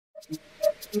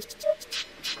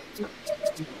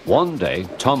One day,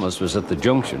 Thomas was at the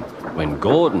junction when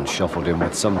Gordon shuffled in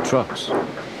with some trucks.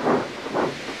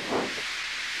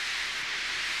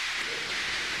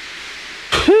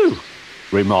 "Phew,"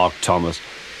 remarked Thomas.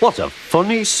 "What a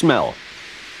funny smell."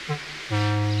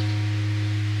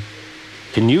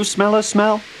 "Can you smell a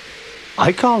smell?"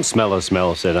 "I can't smell a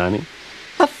smell," said Annie.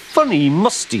 "A funny,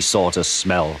 musty sort of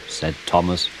smell," said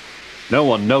Thomas. "No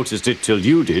one noticed it till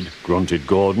you did," grunted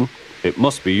Gordon. "It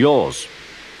must be yours."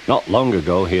 Not long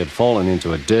ago, he had fallen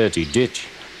into a dirty ditch.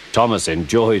 Thomas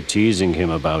enjoyed teasing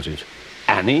him about it.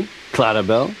 "Annie,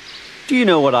 Clarabelle, do you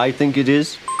know what I think it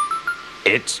is?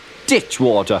 It's ditch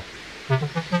water."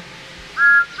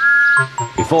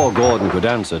 Before Gordon could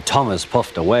answer, Thomas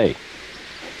puffed away.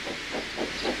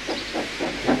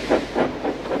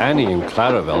 Annie and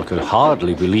Clarabelle could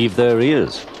hardly believe their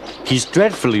ears. "He's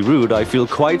dreadfully rude. I feel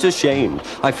quite ashamed.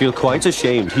 I feel quite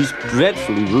ashamed. He's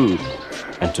dreadfully rude."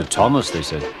 And to Thomas they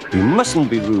said, "You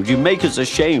mustn't be rude. You make us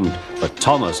ashamed." But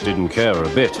Thomas didn't care a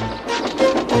bit.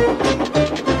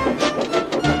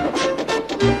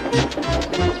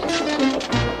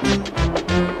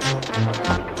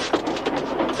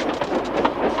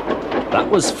 "That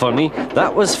was funny.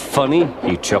 That was funny,"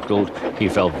 he chuckled. He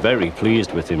felt very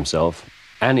pleased with himself.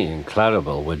 Annie and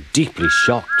Clarabelle were deeply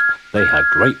shocked. They had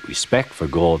great respect for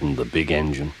Gordon, the big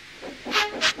engine.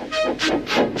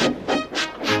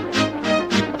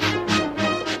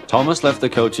 Thomas left the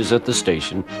coaches at the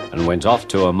station and went off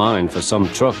to a mine for some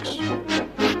trucks.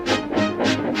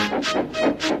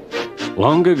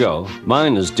 Long ago,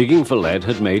 miners digging for lead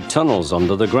had made tunnels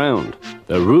under the ground.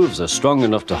 Their roofs are strong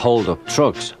enough to hold up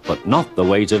trucks, but not the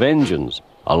weight of engines.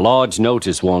 A large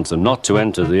notice warns them not to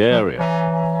enter the area.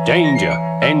 "Danger!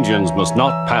 Engines must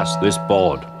not pass this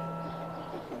board."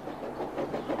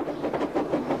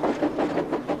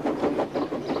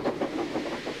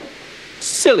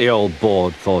 Silly old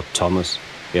board, thought Thomas.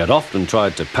 He had often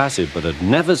tried to pass it, but had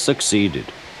never succeeded.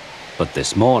 But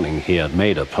this morning he had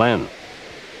made a plan.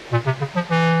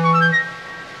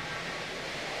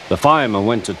 The fireman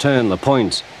went to turn the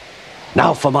points.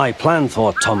 "Now for my plan,"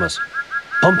 thought Thomas.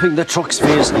 Pumping the trucks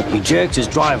fiercely, he jerked his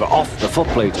driver off the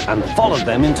footplate and followed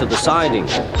them into the siding.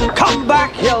 "Come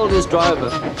back!" yelled his driver.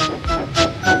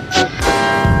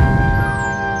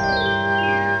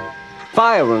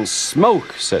 "Fire and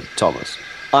smoke," said Thomas.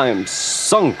 "I am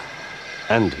sunk."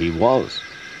 And he was.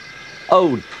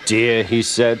 "Oh dear," he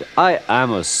said, "I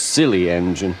am a silly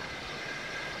engine."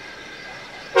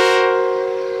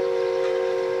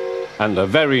 "And a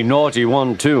very naughty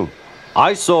one too."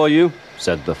 "I saw you,"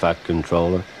 said the fat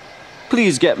controller.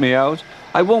 "Please get me out.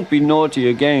 I won't be naughty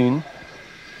again."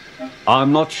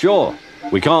 "I'm not sure.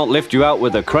 We can't lift you out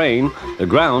with a crane. The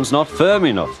ground's not firm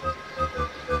enough."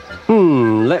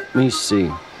 Let me see.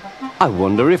 I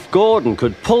wonder if Gordon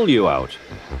could pull you out."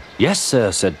 "Yes,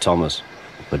 sir," said Thomas,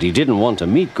 but he didn't want to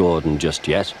meet Gordon just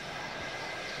yet.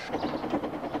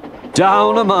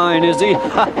 "Down a mine, is he?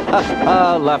 Ha, ha,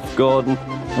 ha," laughed Gordon.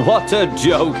 "What a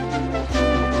joke."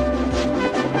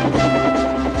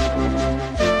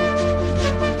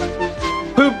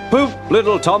 "Poop, poop,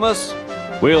 little Thomas.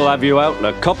 We'll have you out in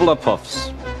a couple of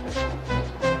puffs."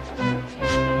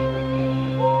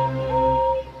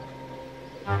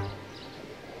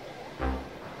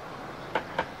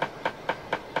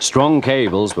 Strong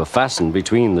cables were fastened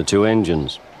between the two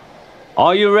engines.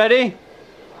 "Are you ready?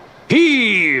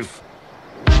 Heave!"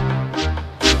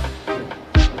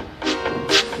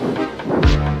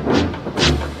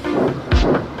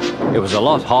 It was a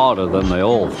lot harder than they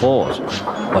all thought,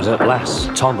 but at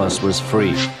last Thomas was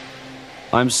free.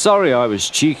 "I'm sorry I was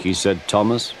cheeky," said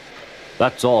Thomas.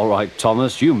 "That's all right,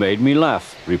 Thomas. You made me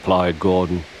laugh," replied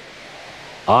Gordon.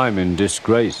 "I'm in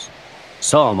disgrace."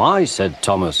 "So am I," said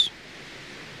Thomas.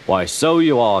 "Why, so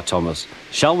you are, Thomas.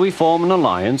 Shall we form an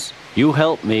alliance? You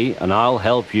help me, and I'll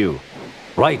help you."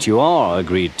 "Right you are,"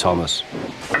 agreed Thomas.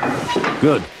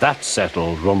 "Good, that's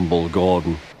settled," rumbled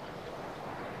Gordon.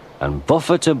 And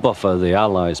buffer to buffer, the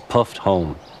Allies puffed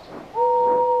home.